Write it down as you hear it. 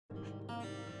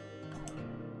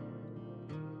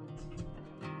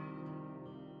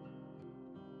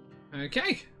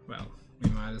Okay, well, we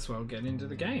might as well get into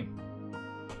the game.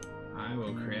 I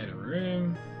will create a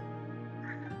room.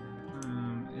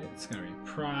 It's going to be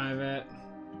private.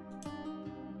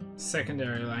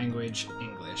 Secondary language,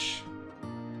 English.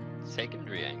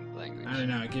 Secondary language? I don't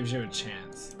know, it gives you a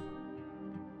chance.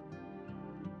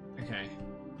 Okay.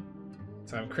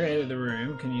 So I've created the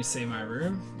room. Can you see my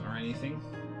room or anything?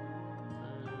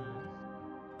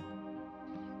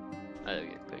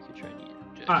 Okay, pick a training.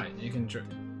 Oh, you can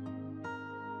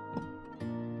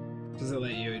does it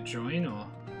let you join or?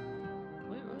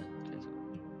 Wait, what?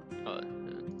 Oh,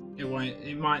 it won't.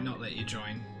 It might not let you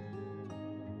join.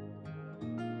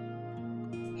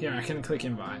 Here, I can click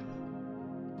invite.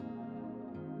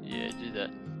 yeah, do that.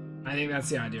 I think that's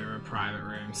the idea of a private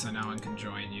room, so no one can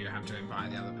join. You have to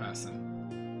invite the other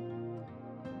person.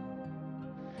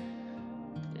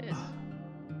 Yes.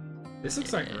 This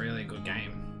looks like a really good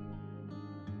game.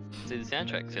 See, the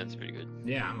soundtrack sounds pretty good.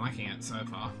 Yeah, I'm liking it so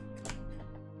far.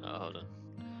 Oh, hold on.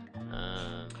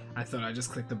 I thought I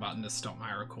just clicked the button to stop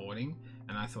my recording,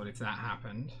 and I thought if that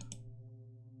happened...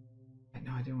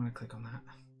 No, I didn't want to click on that.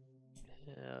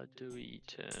 How do we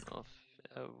turn off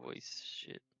our voice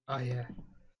shit? Oh, yeah.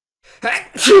 I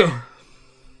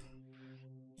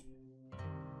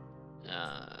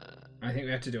think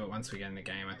we have to do it once we get in the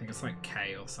game. I think it's like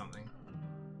K or something.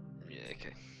 Yeah,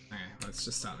 okay. Okay, let's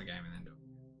just start the game and then do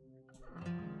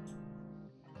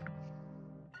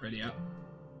it. Ready up?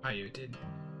 Oh, you did.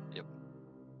 Yep.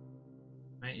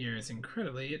 My ear is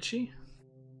incredibly itchy.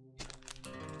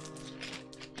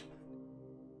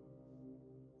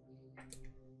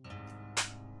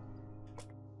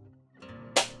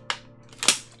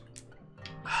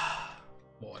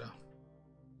 Water.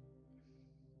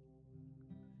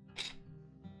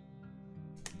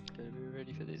 Gotta be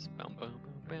ready for this.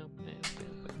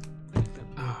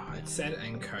 Oh, it said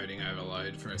encoding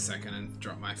overload for a second and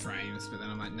dropped my frames, but then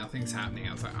I'm like, nothing's happening.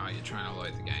 I was like, oh, you're trying to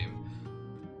load the game.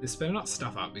 This better not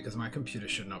stuff up because my computer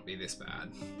should not be this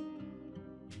bad.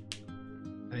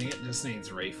 I think it just needs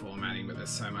reformatting, but there's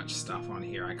so much stuff on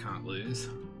here I can't lose.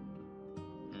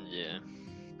 Yeah.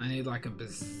 I need like a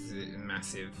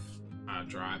massive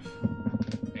drive,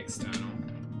 external.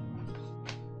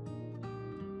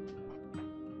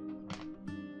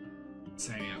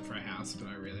 Saving up for a house, but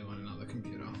I really want another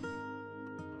computer.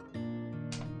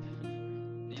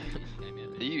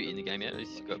 Are you in the game yet?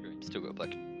 Still got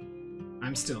black.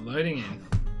 I'm still loading in.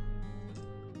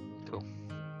 Cool.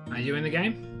 Are you in the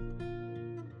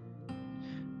game?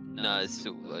 No, it's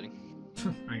still loading.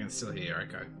 I can still hear your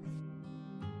echo.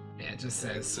 Yeah, it just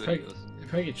says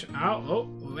Oh,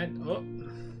 we went. Oh.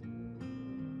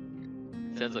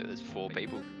 Sounds like there's 4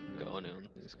 people going on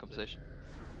this conversation.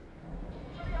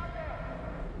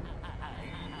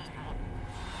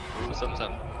 What's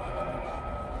up?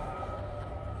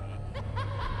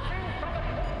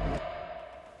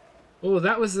 Oh,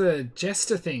 that was the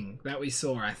jester thing that we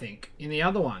saw, I think, in the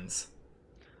other ones.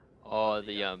 Oh,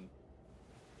 the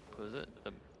what was it?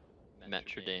 The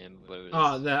Matrodam, whatever it is.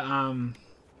 Oh, the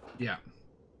yeah.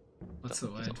 What's the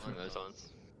word? Something along those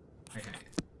lines. Okay.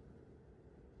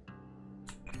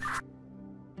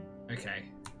 Okay.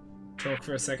 Talk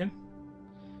for a second.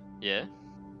 Yeah.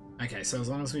 Okay, so as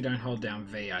long as we don't hold down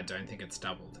V, I don't think it's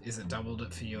doubled. Is it doubled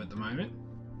it for you at the moment?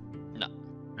 No.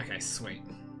 Okay, sweet.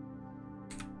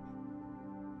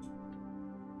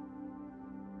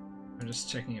 I'm just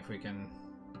checking if we can...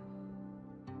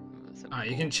 Oh,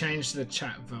 you can change the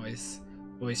chat voice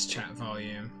chat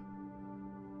volume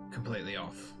completely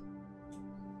off.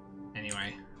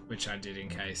 Anyway, which I did in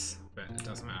case, but it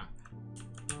doesn't matter.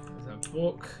 There's a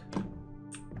book.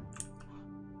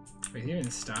 We can even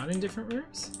start in different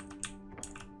rooms?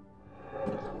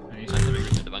 I need to move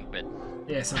to the bunk bed.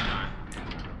 Yeah, so am I.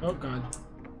 Oh god.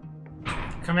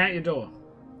 Come out your door.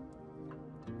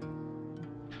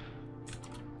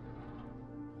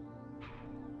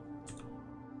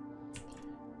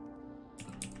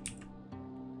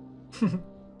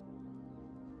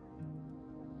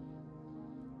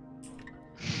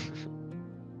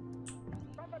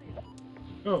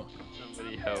 Oh.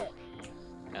 Somebody help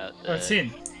out there. Oh, it's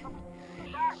in.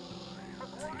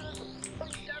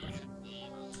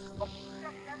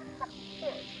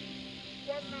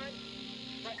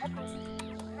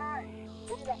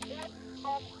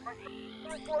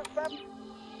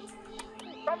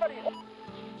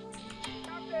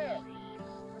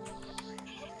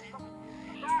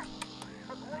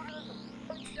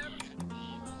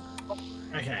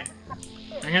 Okay,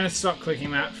 I'm going to stop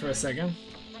clicking that for a second.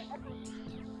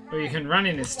 Or you can run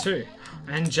in this too.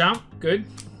 And jump, good.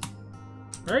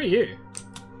 Where are you?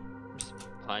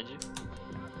 Behind you.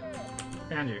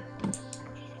 Found you.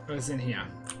 What was in here?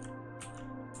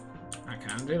 I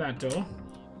can't do that door.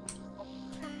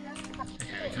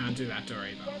 Okay, we can't do that door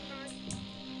either.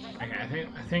 Okay,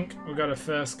 I think we've got to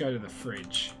first go to the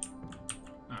fridge.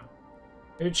 Oh.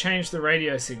 Who changed the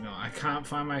radio signal? I can't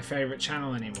find my favorite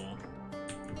channel anymore.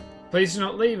 Please do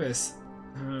not leave us.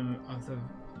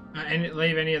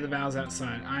 Leave any of the valves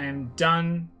outside. I am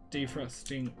done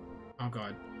defrosting. Oh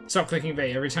god. Stop clicking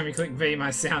V. Every time you click V, my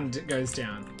sound goes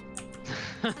down.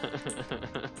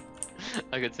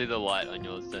 I could see the light on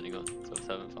yours turning on, so I was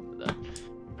having fun with that.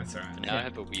 That's alright. Now I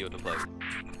have a wheel to play with.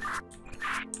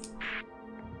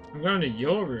 I'm going to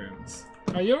your rooms.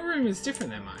 Oh, your room is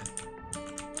different than mine.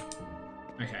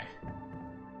 Okay.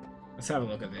 Let's have a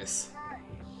look at this.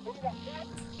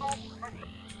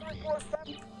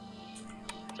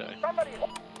 Sorry.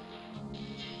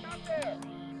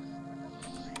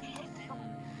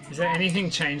 Is there anything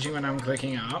changing when I'm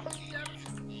clicking up?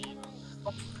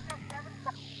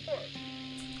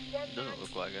 Doesn't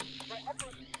look like it.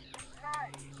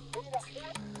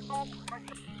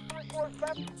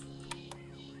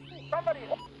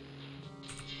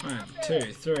 1,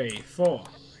 2, 3, 4.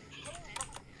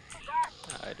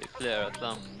 I declare a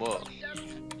thumb war.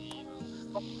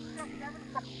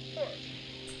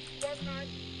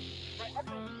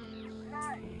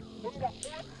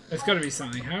 There's got to be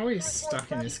something. How are we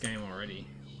stuck in this game already?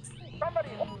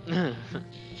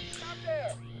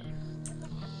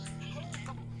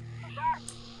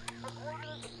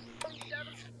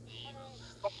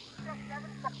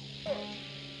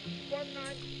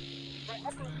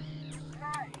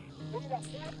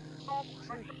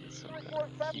 Some kind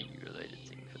of key related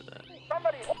thing for that.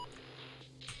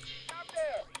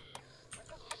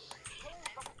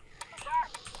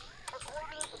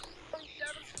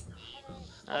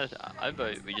 I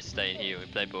vote we just stay in here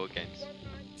and play board games.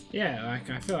 Yeah, like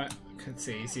I feel like it's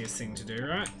the easiest thing to do,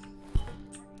 right?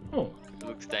 Oh. It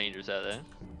looks dangerous out there.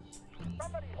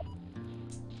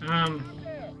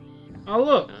 Oh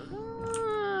look.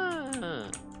 Ah.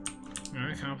 No,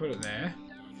 I can't put it there.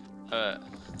 Oh,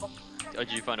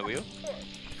 did you find a wheel?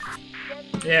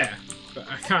 Yeah, but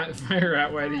I can't figure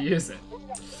out where to use it.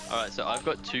 Alright, so I've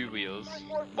got two wheels.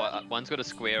 One's got a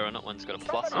square on it, one's got a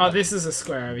plus on Oh, it. this is a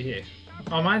square over here.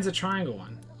 Oh, mine's a triangle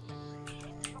one.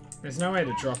 There's no way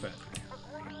to drop it.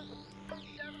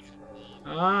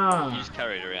 You Ah. just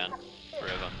carry it around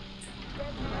forever.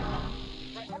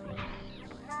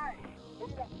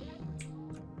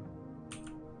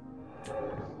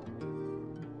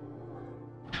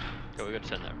 Okay, we gotta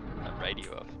turn that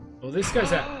radio off. Well, this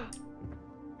goes out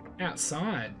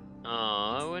outside.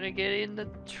 Oh, I wanna get in the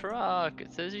truck.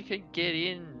 It says you can get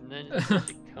in, and then it says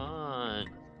you can't.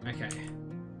 Okay.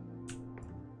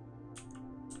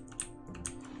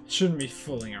 Shouldn't be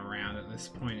fooling around at this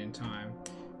point in time.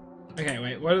 Okay,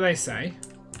 wait, what do they say?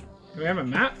 Do we have a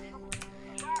map?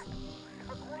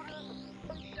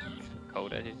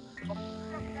 Cold out here.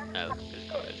 No,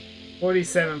 it's cold out here.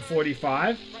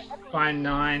 4745 by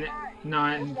 9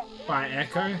 by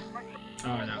Echo.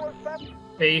 Oh no.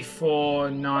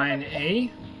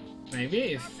 B49E. Maybe,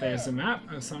 if there's a map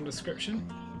of some description.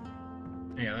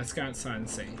 Okay, let's go outside and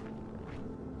see.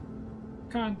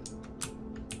 Come on.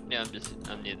 Yeah,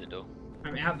 I'm near the door.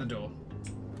 I'm out the door.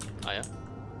 Oh yeah?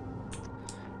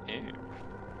 Yeah.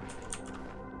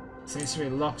 Seems to be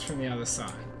locked from the other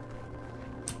side.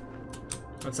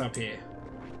 What's up here?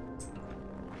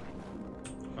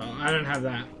 Well, I don't have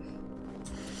that.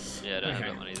 Yeah, I don't Okay.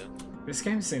 have that one either. This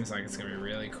game seems like it's gonna be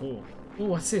really cool. Oh,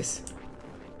 what's this?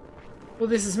 Well,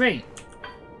 this is me.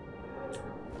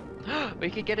 We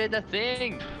could get in the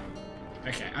thing!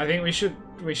 Okay, I think we should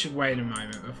wait a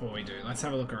moment before we do. Let's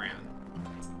have a look around.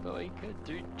 But we could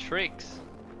do tricks.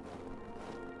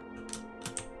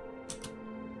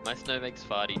 My snow makes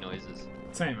farty noises.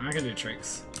 Same, I can do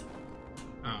tricks.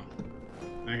 Oh.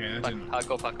 Okay, that didn't.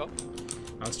 Paco.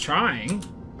 I was trying,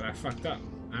 but I fucked up.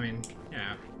 I mean,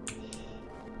 yeah.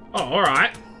 Oh,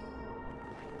 alright.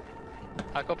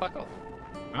 Paco.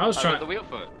 I was I trying. got the wheel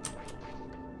for it.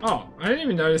 Oh, I didn't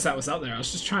even notice that was up there. I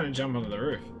was just trying to jump onto the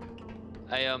roof.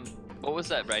 Hey, what was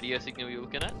that radio signal you were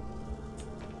looking at?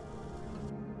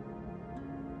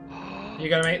 You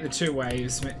gotta make the two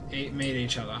waves meet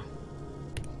each other.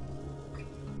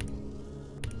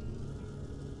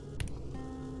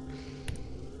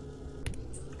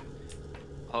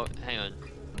 Oh, hang on.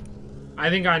 I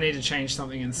think I need to change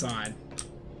something inside. Do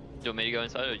you want me to go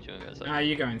inside or do you want to go inside?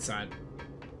 You go inside.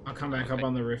 I'll come back up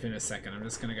on the roof in a second. I'm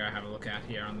just gonna go have a look out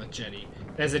here on the jetty.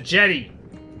 There's a jetty!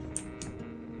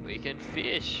 We can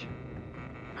fish.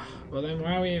 Well then,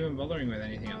 why are we even bothering with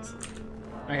anything else?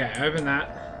 Okay, open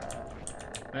that.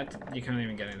 You can't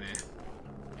even get in there.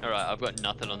 Alright, I've got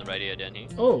nothing on the radio down here.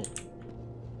 Oh!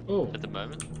 Oh, at the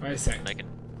moment. wait a sec. Make it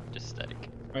just static.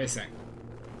 Wait a sec.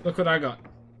 Look what I got.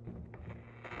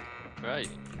 Right.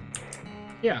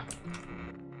 Yeah.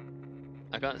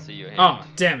 I can't see your hand. Oh,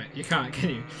 damn it. You can't, can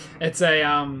you? It's a,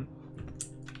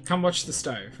 come watch the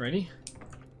stove. Ready?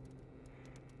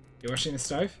 You watching the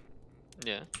stove?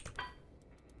 Yeah.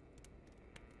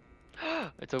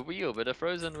 It's a wheel, but a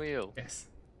frozen wheel. Yes.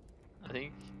 I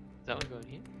think. Is that one going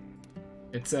here?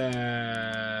 It's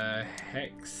a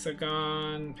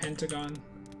hexagon, pentagon.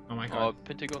 Oh my god. Oh,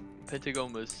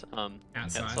 Pentagon was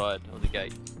Outside. on the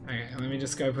gate. Okay, let me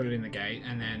just go put it in the gate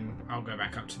and then I'll go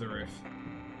back up to the roof.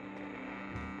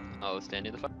 I'll stand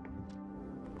near the fire.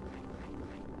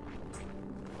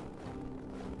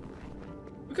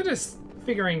 Look at us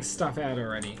figuring stuff out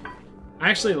already. I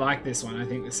actually like this one. I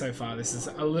think that so far this is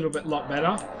a lot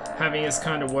better. Having us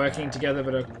kind of working together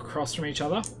but across from each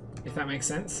other, if that makes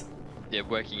sense. Yeah,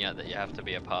 working out that you have to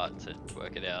be apart to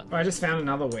work it out. Oh, I just found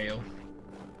another wheel.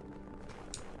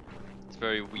 It's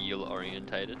very wheel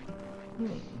orientated.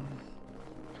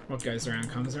 What goes around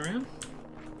comes around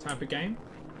type of game.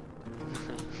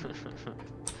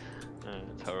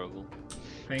 It's horrible.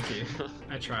 Thank you.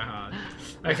 I try hard.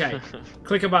 Okay,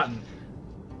 click a button.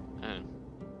 Oh.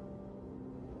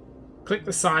 Click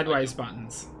the sideways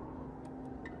buttons.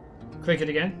 Click it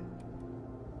again.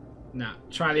 No,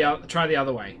 try the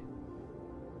other way.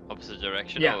 Opposite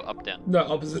direction? Yeah. Oh, up, down. No,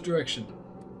 opposite direction.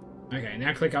 Okay,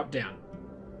 now click up, down.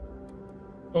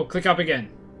 Oh, click up again.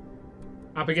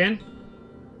 Up again.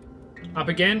 Up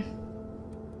again.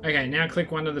 Okay, now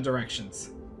click one of the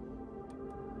directions.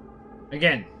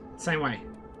 Again, same way.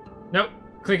 Nope,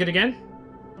 click it again.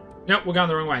 Nope, we're going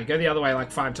the wrong way. Go the other way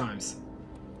like 5 times.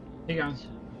 Keep going.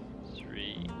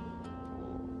 3,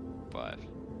 4, 5.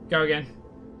 Go again.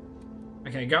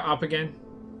 Okay, go up again.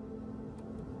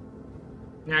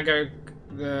 Now go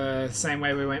the same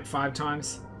way we went 5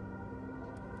 times.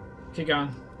 Keep going.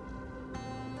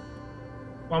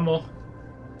 One more.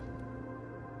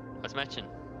 What's matching?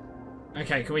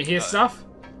 Okay, can we hear stuff?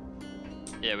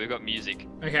 Yeah, we've got music.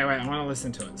 Okay, wait, I want to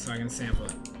listen to it so I can sample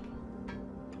it.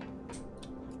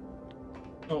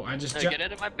 Oh, I just... No, get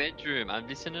out of my bedroom. I'm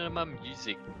listening to my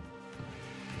music.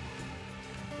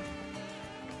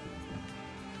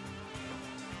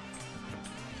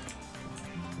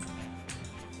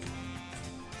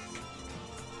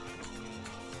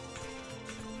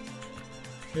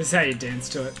 This is how you dance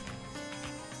to it.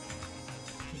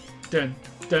 Dun,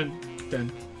 dun,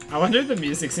 dun. I wonder if the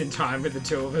music's in time with the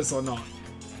two of us or not.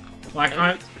 Like,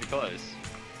 I'm... It's pretty close.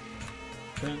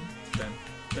 Dun, dun,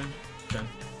 dun, dun,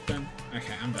 dun.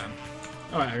 Okay, I'm done.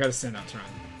 Oh, wait, I gotta stand up to run.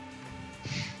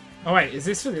 Oh, wait, is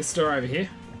this for this door over here?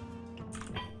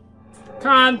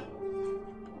 Come on!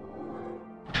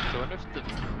 So I wonder if the...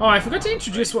 Oh, I forgot to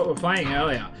introduce what we're playing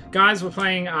earlier. Guys, we're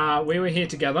playing We Were Here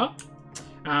Together.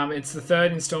 It's the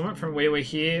 3rd installment from We Were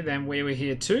Here, then We Were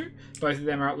Here 2. Both of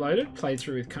them are uploaded. Played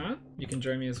through with Khan. You can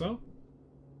join me as well.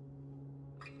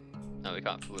 No, we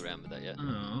can't fool around with that yet.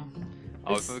 Oh.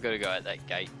 Oh, we've probably got to go at that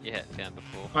gate you had found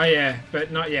before. Oh yeah,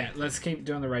 but not yet. Let's keep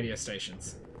doing the radio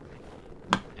stations.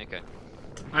 Okay.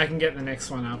 I can get the next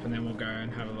one up and then we'll go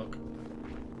and have a look.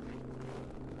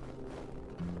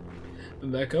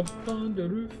 Back up on the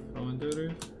roof, on the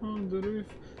roof, on the roof.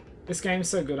 This game's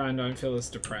so good I don't feel as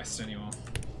depressed anymore.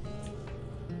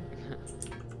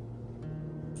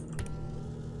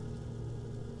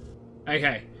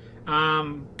 Okay.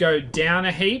 Go down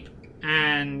a heap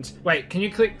and... Wait, can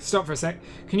you click... Stop for a sec.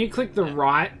 Can you click the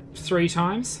right 3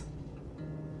 times?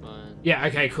 1. Yeah,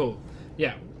 okay, cool.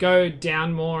 Yeah, go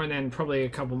down more and then probably a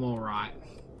couple more right.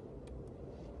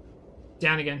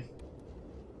 Down again.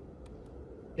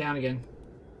 Down again.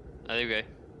 Oh, there we go.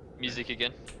 Music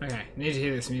again. Okay, need to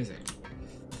hear this music.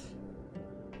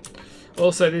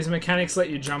 Also, these mechanics let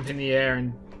you jump in the air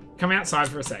and come outside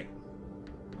for a sec.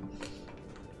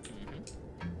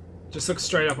 Just look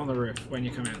straight up on the roof when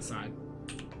you come outside.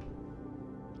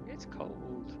 It's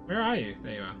cold. Where are you?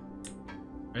 There you are.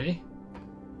 Ready?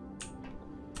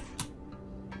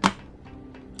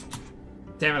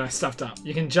 Damn it, I stuffed up.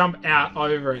 You can jump out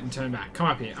over it and turn back. Come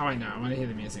up here. Oh wait, no, I want to hear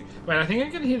the music. Wait, I think I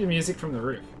can hear the music from the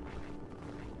roof.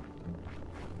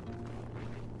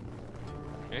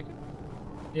 Okay.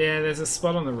 Yeah, there's a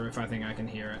spot on the roof I think I can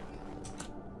hear it.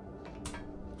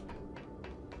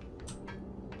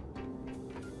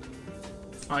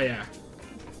 Oh yeah.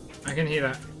 I can hear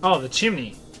that. Oh, the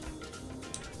chimney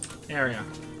area.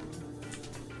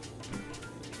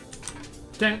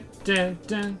 Dun, dun,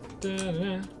 dun, dun,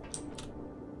 dun.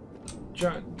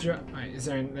 Wait, is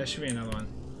there should be another one.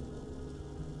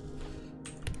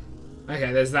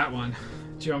 Okay, there's that one.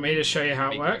 Do you want me to show you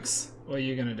how it works? Or are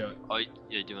you gonna do it? Oh, yeah,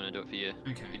 do you want to do it for your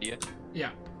Okay. video? Yeah.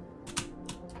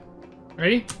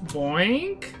 Ready?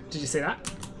 Boink! Did you see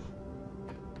that?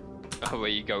 Oh, where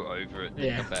you go over it and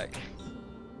Yeah. come back.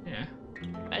 Yeah.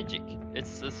 Magic.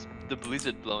 It's just the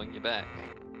blizzard blowing you back.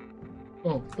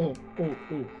 Oh, oh, oh,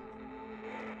 oh.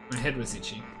 My head was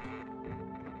itchy.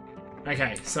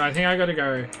 Okay, so I think I gotta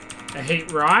go a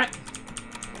heat right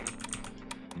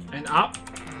and up.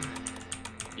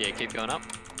 Yeah, keep going up.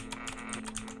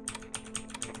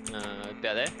 About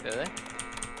there,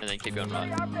 and then keep going right.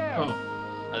 Oh,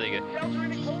 Oh, there you go.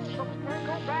 Sheltering in cold, so we can't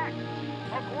go back.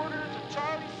 Our coordinates are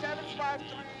Charlie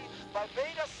 753 by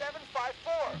Beta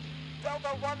 754, Delta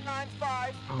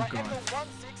 195 Oh, by God. Echo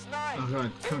 169. Oh,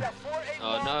 God. Come Beta on. 481 Oh,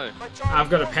 no. by Charlie I've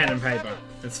got a pen and 447. paper.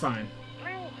 It's fine.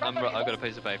 I've got a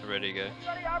piece of paper ready to go.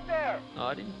 Anybody out there? Oh,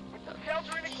 I didn't.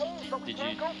 Sheltering in cold, so we Did you?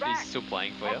 can't go Is back. it still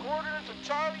playing for Our you? coordinates are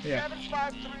Charlie Yeah.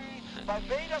 753 by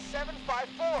Beta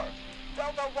 754,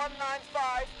 Delta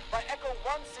 195 by Echo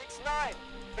 169,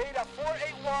 Beta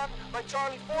 481 by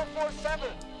Charlie 447.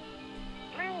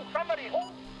 Somebody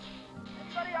hold!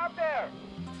 Anybody out there?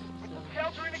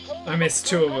 Sheltering in cold. I missed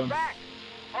two of them. Back.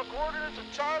 Our coordinates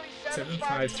are Charlie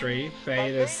 753, by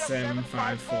Beta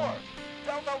 754.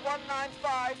 Delta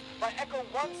 195 by Echo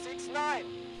 169,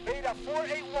 Beta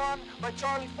 481 by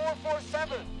Charlie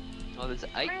 447. Oh, there's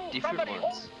 8 different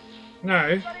ones. No,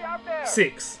 Anybody out there?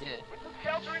 6. Yeah.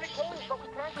 Sheltering in cold, but we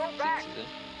can't go back. 6 is it?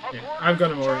 Our Yeah, coordinates I've got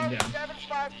them are all written Charlie down.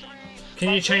 753 Can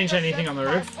you by change Beta anything on the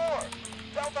roof? 754,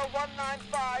 Delta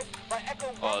 195 by Echo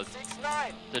Oh,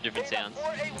 169. the different Beta sounds.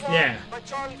 481 Yeah. by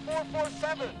Charlie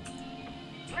 447.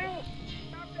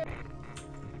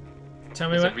 Tell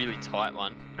me It's what. a really tight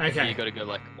one. Okay. You got to go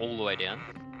like all the way down.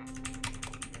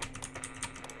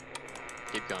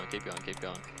 Keep going, keep going, keep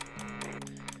going.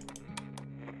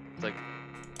 It's like,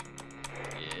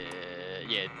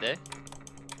 yeah, there,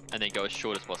 and then go as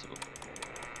short as possible.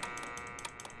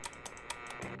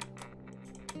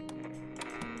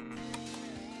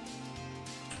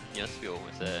 You must be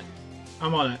almost there.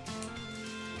 I'm on it.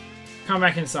 Come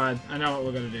back inside. I know what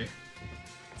we're gonna do.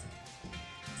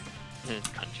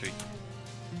 Country.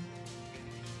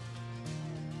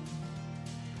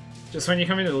 Just when you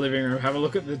come into the living room, have a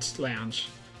look at the lounge.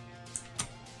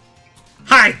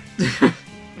 Hi!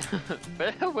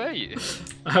 Where the hell were you?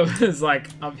 I was like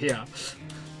up here.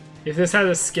 If this had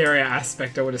a scarier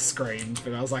aspect, I would have screamed,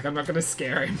 but I was like, I'm not gonna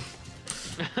scare him.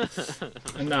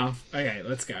 Enough. Okay,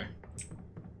 let's go.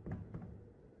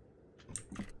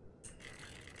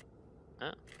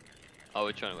 Huh? Oh,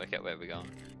 we're trying to work out where we're going.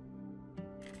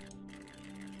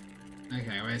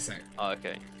 Okay, wait a sec. Oh,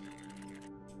 okay.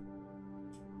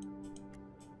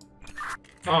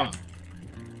 Oh.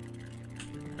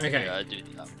 Okay, Yeah, I do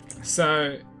that.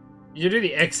 so you do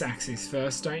the x-axis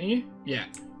first, don't you? Yeah.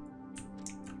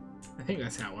 I think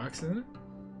that's how it works, isn't it?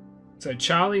 So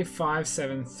Charlie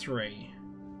 573.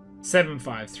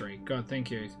 753. God, thank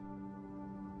you.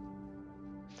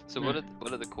 So No.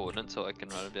 what are the coordinates so I can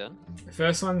write them down? The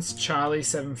first one's Charlie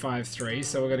 753,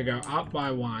 so we're gonna go up by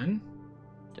 1.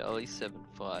 Charlie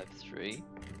 753.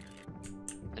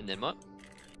 And then what?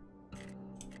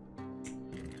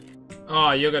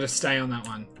 Oh, you're gonna stay on that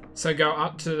one. So go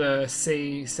up to the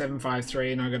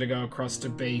C753 and I've got to go across to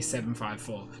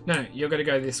B754. No, you're gonna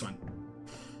go this one.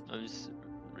 I'm just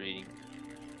reading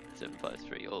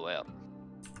 753 all the way up.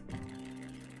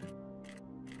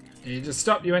 You just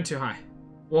stop, you went too high.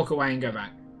 Walk away and go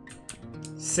back.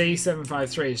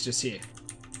 C753 is just here.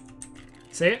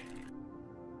 See it?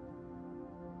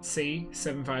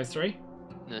 C753?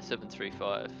 No,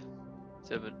 735.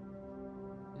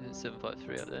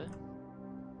 753 up there.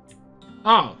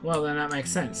 Oh, well then that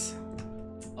makes sense.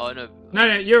 Oh no. No,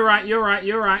 no, you're right, you're right,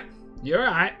 you're right. You're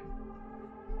right.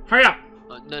 Hurry up!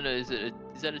 No, is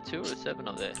that a 2 or a 7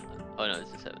 up there? Oh no,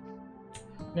 it's a 7.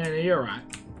 No, no, you're right.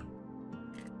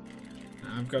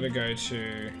 I've got to go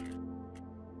to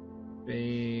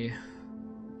B.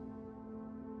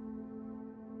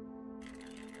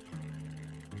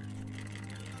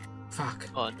 Fuck.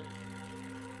 Oh no.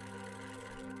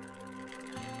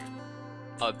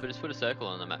 Oh, but just put a circle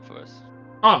on the map for us.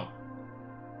 Oh.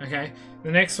 Okay.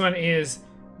 The next one is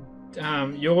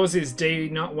yours is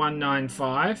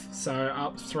D195, so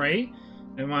up 3,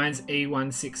 and mine's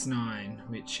E169,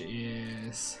 which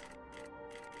is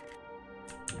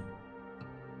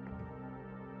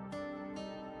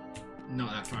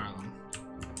not that far along.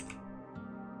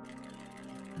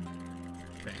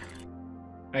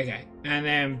 There. Okay, and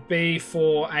then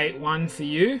B481 for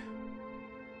you,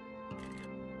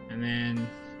 and then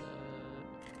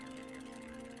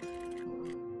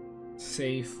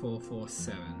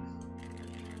C447.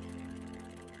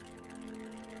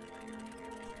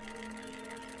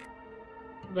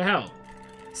 What the hell?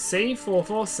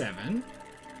 C447.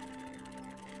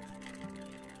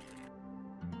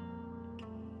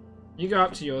 You go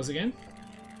up to yours again.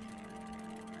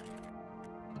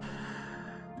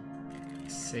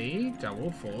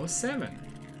 C447.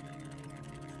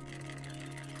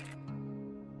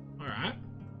 Alright.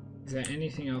 Is there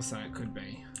anything else that it could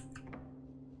be?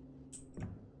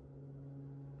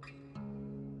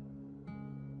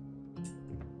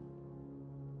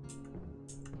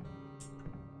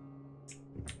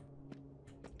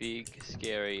 Big,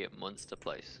 scary monster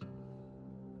place.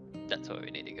 That's where we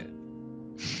need to go.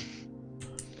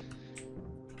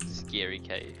 Scary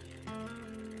cave.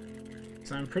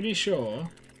 So I'm pretty sure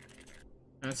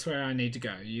that's where I need to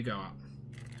go. You go up.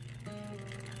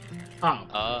 Oh.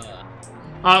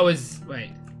 Oh, it was...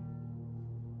 Wait.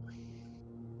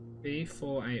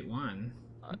 B481.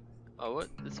 Oh, what?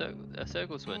 The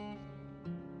circles went.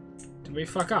 Did we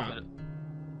fuck up?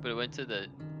 But it went to the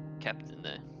captain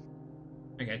there.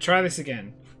 Okay, try this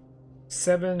again.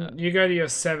 You go to your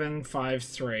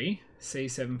 753,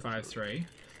 C753,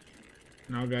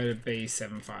 and I'll go to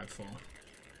B754.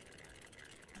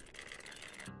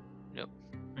 Yep.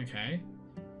 Okay.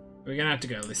 We're gonna have to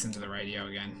go listen to the radio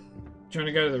again. Do you want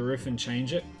to go to the roof and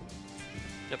change it?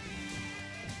 Yep.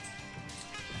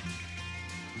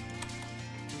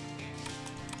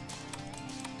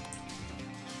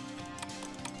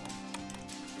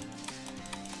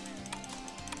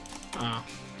 Ah.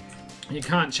 You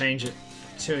can't change it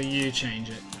till you change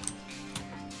it.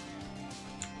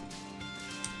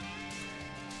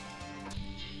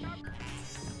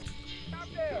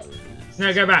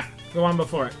 No, go back. The one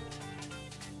before it.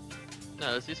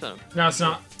 No, it's this one. No, it's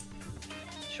not.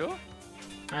 Sure?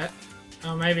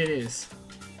 Oh, maybe it is.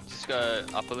 Just go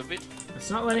up a little bit. It's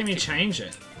not letting me change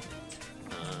it.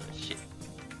 Shit.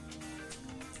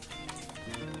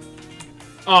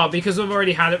 Oh, because we've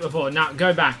already had it before. No,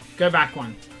 go back. Go back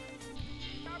one.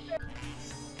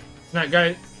 No,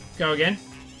 go again.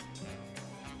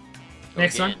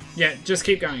 Next one. Yeah, just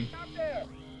keep going.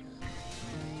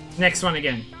 Next one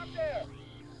again.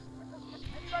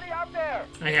 Anybody out there?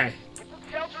 Okay. We took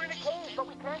shelter in a cave, but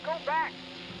we can't go back.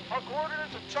 Our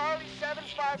coordinates are Charlie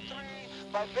 753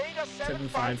 by Beta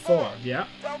 754. Yeah.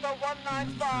 Delta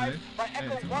 195 by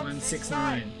Echo 169.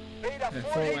 169. Beta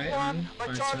 481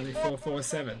 by Charlie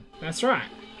 447. That's right.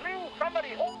 Please, somebody.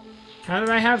 How do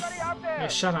they have... Oh,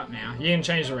 shut up now. You can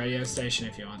change the radio station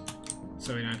if you want.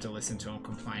 So we don't have to listen to them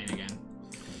complain again.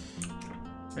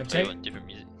 They want different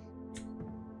music.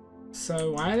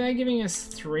 So why are they giving us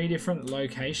 3 different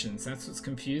locations? That's what's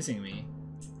confusing me.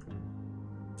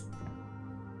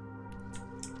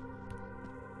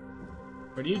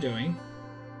 What are you doing?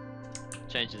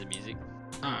 Changes the music.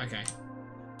 Oh, okay.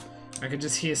 I could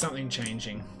just hear something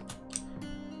changing.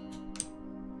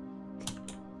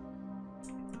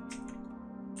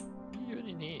 You're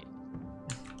in here.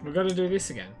 We've got to do this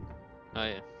again. Oh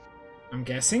yeah. I'm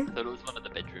guessing. I thought it was one of the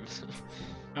bedrooms.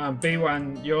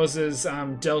 B1, yours is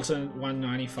Delta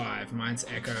 195. Mine's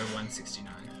Echo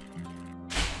 169.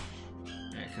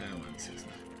 Echo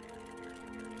 169.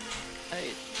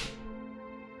 Hey.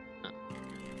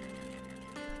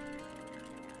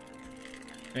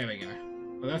 There we go.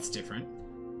 Well, that's different.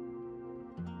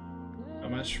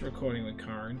 Not much recording with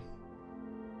Karen.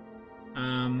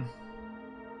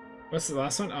 What's the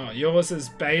last one? Oh, yours is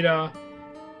Beta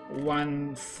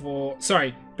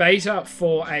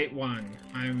 481.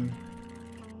 I'm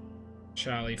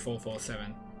Charlie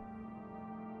 447.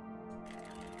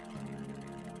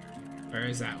 Where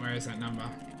is that? Where is that number?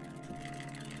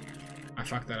 I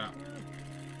fucked that up.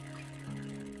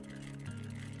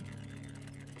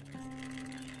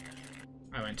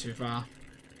 I went too far.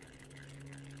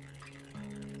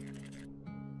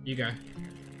 You go.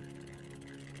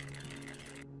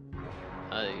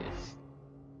 I guess.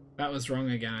 That was wrong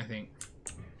again, I think.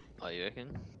 Oh, you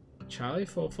reckon? Charlie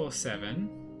 447.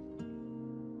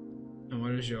 And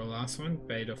what is your last one?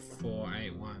 Beta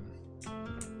 481.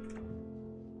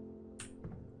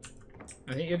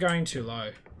 I think you're going too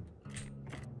low.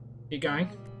 Keep going.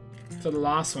 For the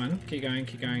last one, keep going,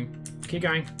 keep going, keep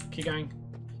going, keep going.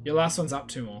 Your last one's up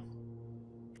 2 more.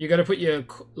 You got to put your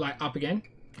up again.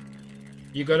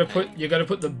 You got to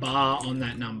put the bar on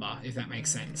that number, if that makes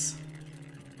sense.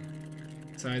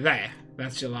 So there,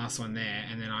 that's your last one there,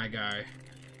 and then I go.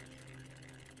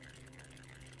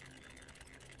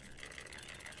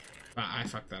 But I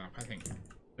fucked that up, I think.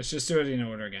 Let's just do it in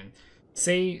order again.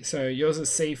 So yours is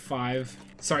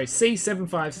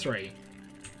C753.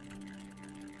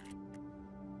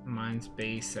 Mine's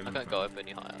B7. I can't go up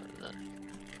any higher than that.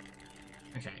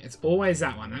 Okay, it's always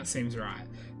that one. That seems right.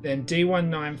 Then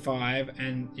D195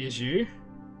 and is you.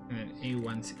 And then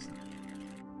E169.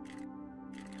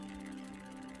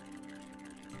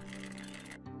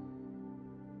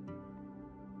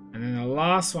 And then the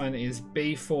last one is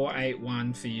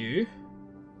B481 for you.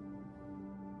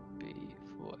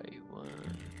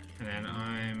 B481. And then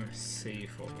I'm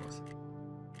C4.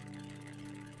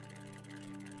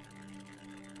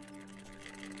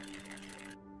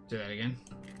 Do that again.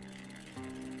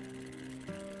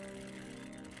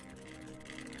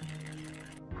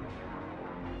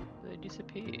 They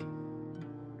disappear.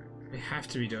 We have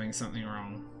to be doing something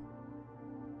wrong.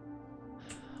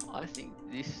 I think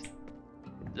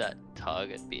that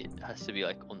target bit has to be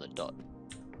like on the dot.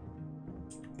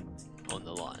 On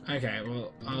the line. Okay,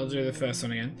 well, I'll do the first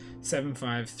one again.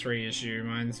 753 is you.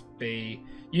 Mine's B.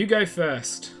 You go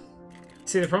first.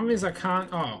 See, the problem is I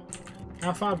can't... Oh.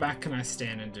 How far back can I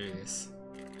stand and do this?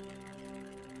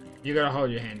 You gotta hold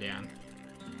your hand down.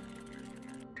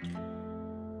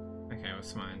 Okay,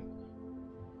 what's mine?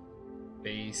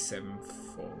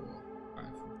 B745.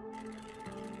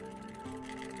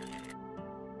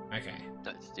 Okay.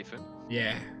 That's different.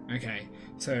 Yeah, okay.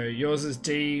 So yours is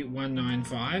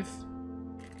D195.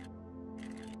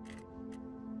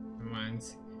 And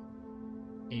mine's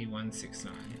E169.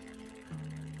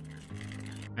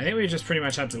 I think we just pretty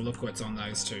much have to look what's on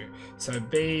those two. So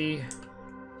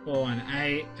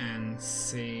B418 and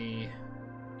C.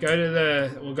 We've got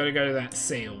to go to that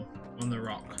seal on the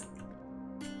rock.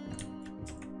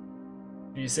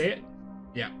 Can you see it?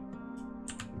 Yeah.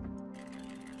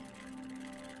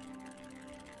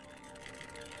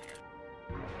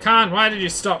 Khan, why did you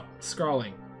stop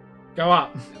scrolling? Go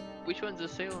up. Which one's the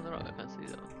seal on the right? I can't see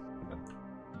that one.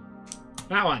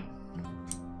 That one.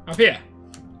 Up here.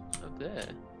 Up there.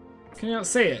 Can you not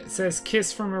see it? It says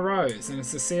kiss from a rose and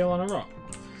it's a seal on a rock.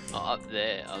 Oh, up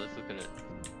there. I was looking at.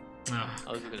 Ah.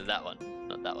 I was looking at that one,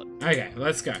 not that one. Okay,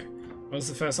 let's go. What was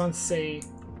the first one? C.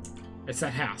 It's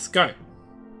that house. Go.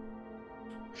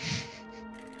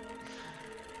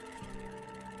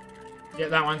 Yeah,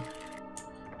 that one.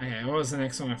 Okay, what was the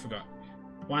next one? I forgot.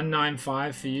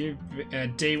 195 for you.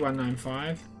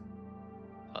 D195.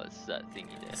 Oh, it's that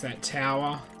thingy there. It's that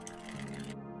tower.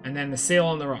 And then the seal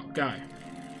on the rock. Go.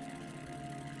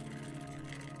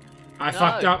 I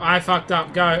fucked up. I fucked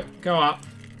up. Go. Go up.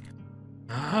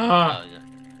 Ah. Oh, no.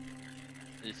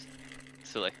 Just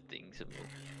select things and we'll...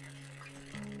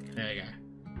 There you go.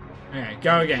 Okay,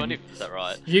 go again. 20, is that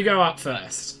right? You go up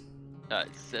first.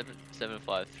 Alright,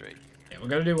 753. Yeah, we're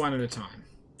gonna do one at a time.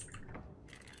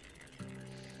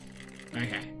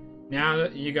 Okay. Now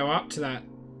you go up to that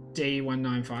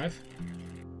D195.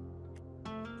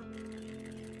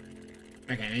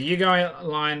 Okay, now you go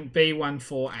line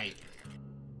B148.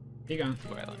 Keep going.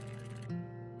 Great one.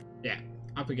 Yeah,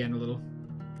 up again a little.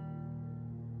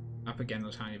 Up again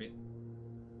a tiny bit.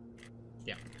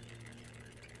 Yeah.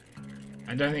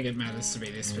 I don't think it matters to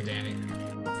be this pedantic.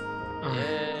 Oh.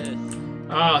 Yes.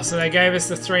 Oh, so they gave us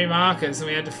the 3 markers and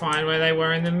we had to find where they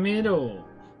were in the middle.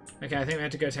 Okay, I think we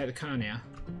have to go take the car now.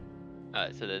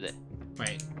 Alright, so they're there.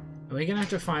 Wait, are we gonna have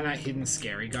to find that hidden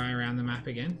scary guy around the map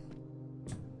again?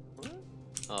 What?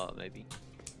 Oh, maybe.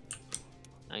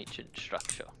 Ancient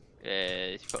structure.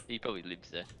 Yeah, he probably lives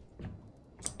there.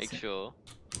 Make sure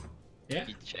Yeah?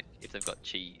 you check if they've got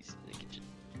cheese in the kitchen.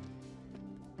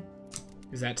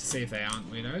 Is that to see if they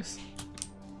aren't widows?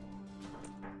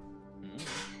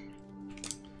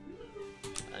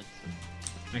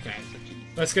 Okay,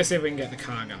 let's go see if we can get the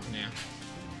car going now.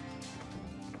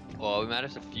 Well, we might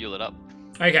have to fuel it up.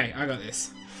 Okay, I got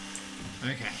this.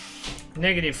 Okay.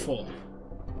 -4.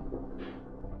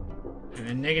 And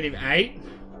then -8.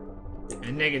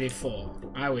 And -4.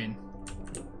 I win.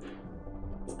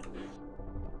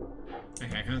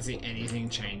 Okay, I can't see anything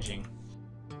changing.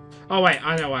 Oh wait,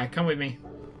 I know why. Come with me.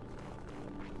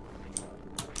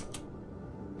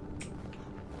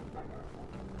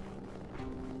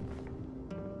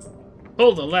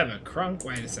 Pull the lever, Crunk.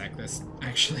 Wait a sec, there's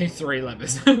actually 3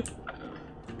 levers.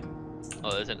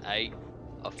 Oh, there's an 8,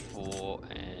 a 4,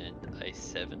 and a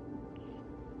 7.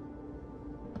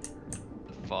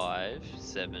 5,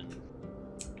 7,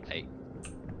 8.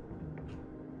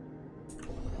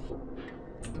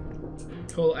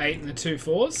 Pull 8 and the 2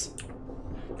 4s.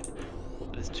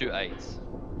 There's 2 8s.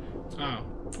 Oh,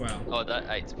 well. Oh, that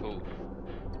 8's pulled.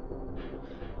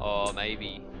 Oh,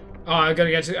 maybe. Oh, I gotta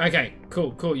get to... Okay,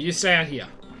 cool, cool. You stay out here.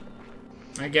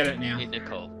 I get it now. In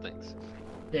Nicole, thanks.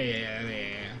 Yeah.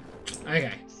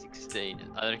 Okay. 16.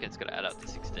 I don't think it's gonna add up to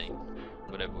 16.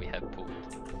 Whatever we have pulled.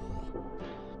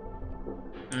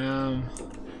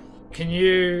 Can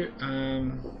you...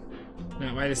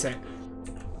 No, wait a sec.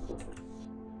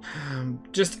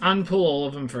 Just unpull all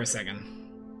of them for a second.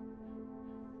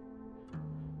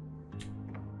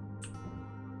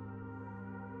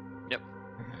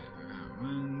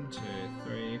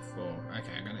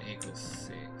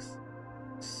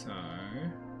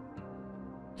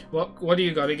 What do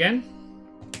you got again?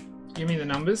 Give me the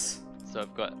numbers. So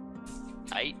I've got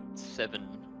 8, 7.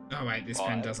 Oh wait, this 5.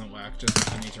 pen doesn't work.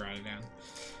 Just I need to write it down.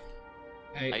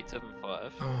 8, 7,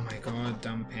 5. Oh my god,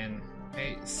 dumb pen.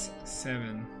 8,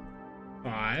 7,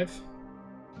 5,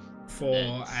 4,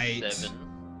 and 8, 7.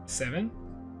 7.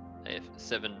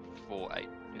 7, 4, 8.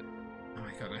 Yep. Oh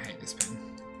my god, I hate this pen.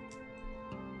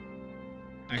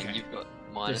 And Okay. you've got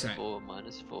minus Just 4,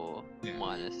 minus 4, Yeah.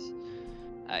 minus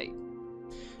 8.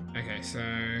 Okay, so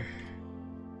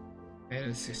 8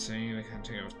 and 16, we can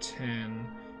take off 10.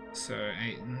 So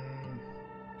 8 and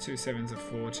 2 sevens are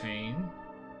 14.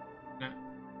 No,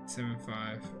 7,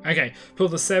 5. Okay, pull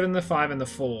the 7, the 5, and the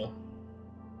 4.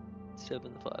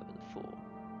 7, 5, and 4.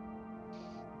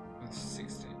 That's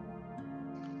 16.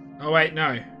 Oh wait,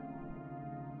 no.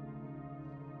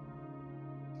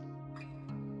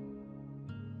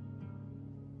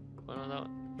 What on that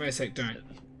one? Wait a sec, don't.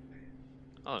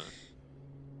 Oh, no.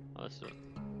 Oh, that's it.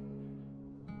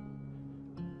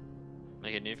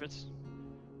 Make a difference?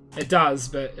 It does,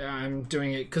 but I'm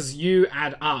doing it because you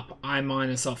add up, I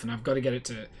minus off, and I've got to get it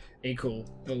to equal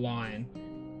the line.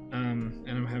 And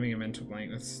I'm having a mental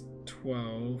blank. That's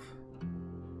 12,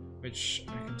 which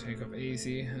I can take off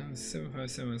easy.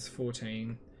 757 is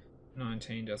 14.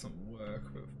 19 doesn't work,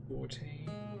 but 14.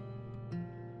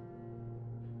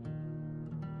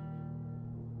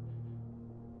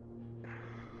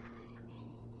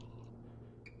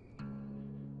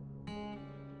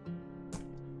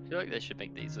 I feel like they should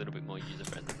make these a little bit more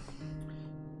user-friendly.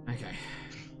 Okay.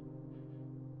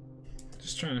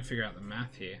 Just trying to figure out the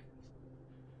math here.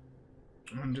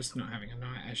 I'm just not having a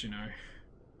night, as you know.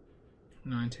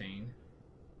 19.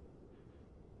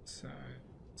 So,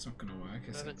 it's not going to work,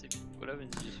 is it? What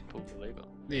happens if you just pull the lever?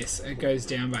 This, it goes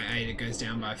down by 8, it goes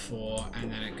down by 4,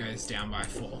 and then it goes down by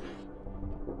 4.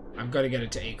 I've got to get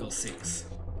it to equal 6.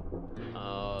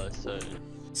 Oh, so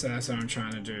that's what I'm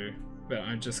trying to do, but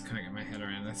I just can't get my head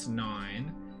around. That's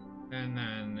 9, and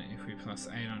then if we plus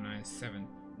 8 on 9, 7.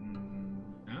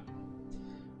 No.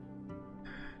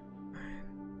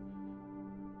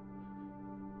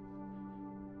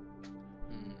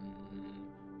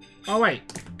 Oh wait,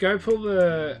 go pull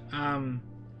the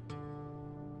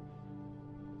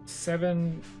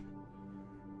 7.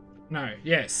 No,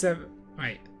 yeah, 7.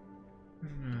 Wait,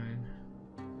 9.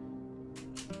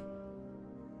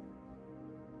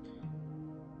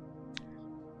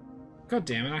 God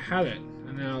damn it! I had it,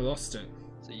 and then I lost it.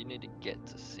 So you need to get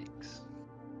to 6.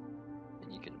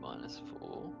 And you can minus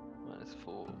 4, minus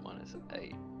 4, minus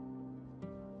 8.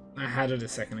 I had it a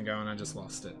second ago, and I just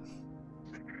lost it.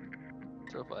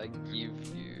 So if I can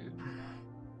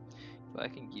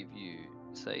give you,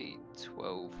 say,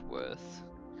 12 worth,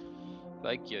 if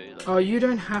I give you, like, Oh, you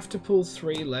don't have to pull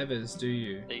 3 levers, do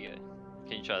you? there you go.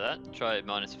 Can you try that? Try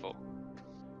minus 4.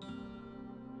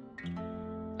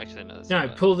 Actually, no. That's No, not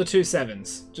right. pull the 2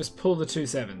 sevens. Just pull the 2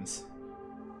 sevens.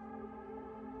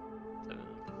 7.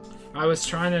 I was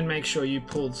trying to make sure you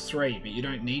pulled 3, but you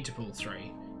don't need to pull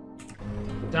 3.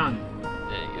 Done.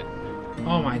 There you go.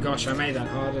 Oh my gosh, I made that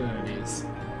harder than it is.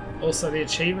 Also, the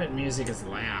achievement music is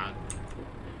loud.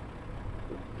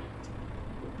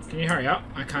 Can you hurry up?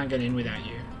 I can't get in without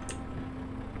you.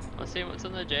 I see what's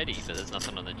on the jetty, but there's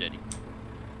nothing on the jetty.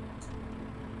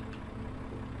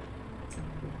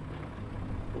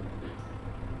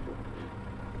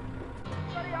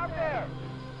 Anybody out there?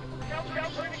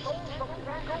 Downtown pretty cold, but we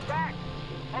won't go back.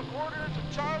 Our coordinates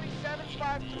are Charlie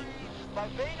 753 by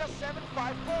Beta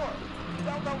 754,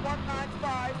 Delta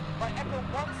 195 by Echo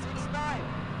 169,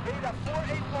 Beta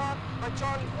 481 by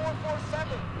Charlie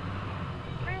 447.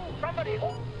 Somebody.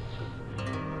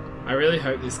 I really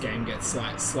hope this game gets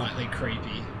slightly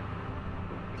creepy.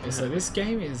 Also, this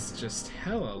game is just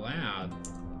hella loud.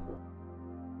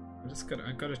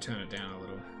 I gotta turn it down a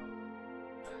little.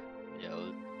 Yeah,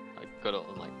 I got it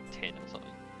on like 10 or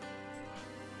something.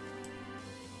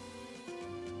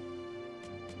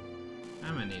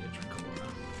 I'm gonna need a drink of water.